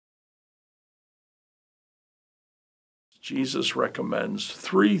Jesus recommends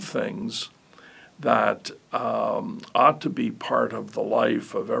three things that ought to be part of the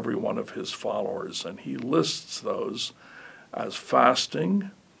life of every one of his followers. And he lists those as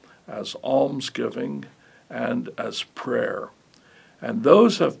fasting, as almsgiving, and as prayer. And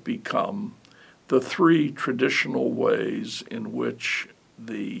those have become the three traditional ways in which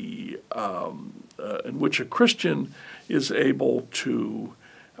a Christian is able to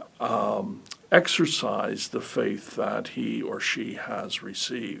exercise the faith that he or she has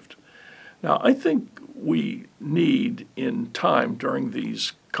received. Now, I think we need, in time during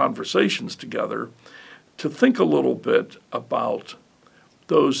these conversations together, to think a little bit about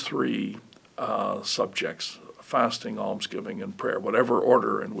those three subjects: fasting, almsgiving, and prayer, whatever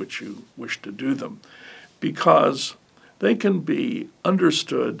order in which you wish to do them, because they can be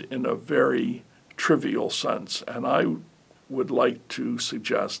understood in a very trivial sense, and I would like to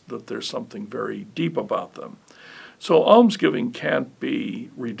suggest that there's something very deep about them. So almsgiving can't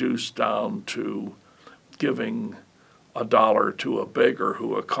be reduced down to giving $1 to a beggar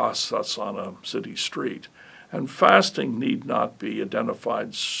who accosts us on a city street. And fasting need not be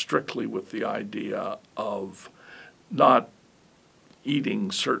identified strictly with the idea of not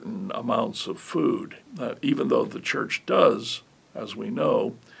eating certain amounts of food, even though the church does, as we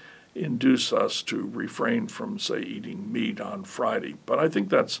know, induce us to refrain from, say, eating meat on Friday. But I think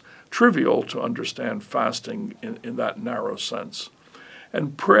that's trivial to understand fasting in that narrow sense.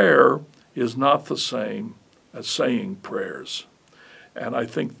 And prayer is not the same as saying prayers. And I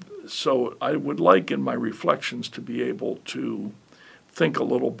think, so I would like in my reflections to be able to think a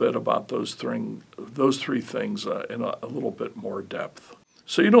little bit about those three things in a little bit more depth.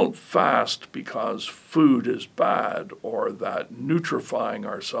 So you don't fast because food is bad or that nutrifying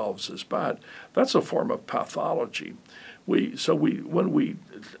ourselves is bad. That's a form of pathology. When we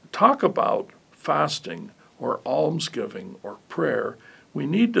talk about fasting or almsgiving or prayer, we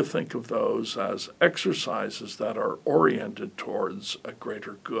need to think of those as exercises that are oriented towards a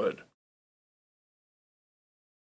greater good.